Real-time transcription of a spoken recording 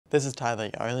This is tie that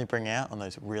you only bring out on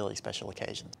those really special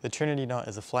occasions. The Trinity knot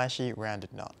is a flashy,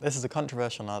 rounded knot. This is a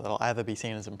controversial knot that will either be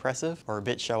seen as impressive or a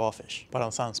bit show-offish, but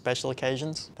on some special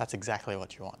occasions, that's exactly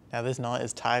what you want. Now this knot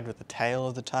is tied with the tail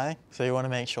of the tie, so you want to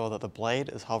make sure that the blade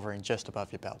is hovering just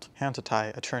above your belt. How to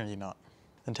tie a Trinity knot.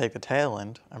 Then take the tail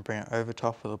end and bring it over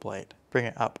top of the blade. Bring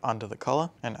it up under the collar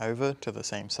and over to the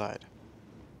same side.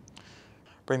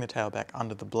 Bring the tail back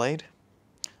under the blade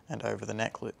and over the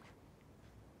neck loop,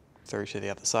 through to the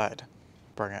other side.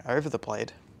 Bring it over the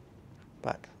blade,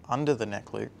 back under the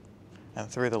neck loop, and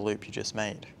through the loop you just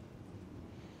made.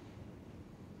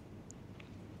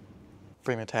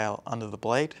 Bring the tail under the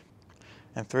blade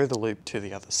and through the loop to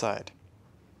the other side.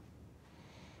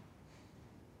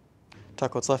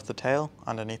 Tuck what's left of the tail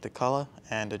underneath the collar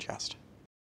and adjust.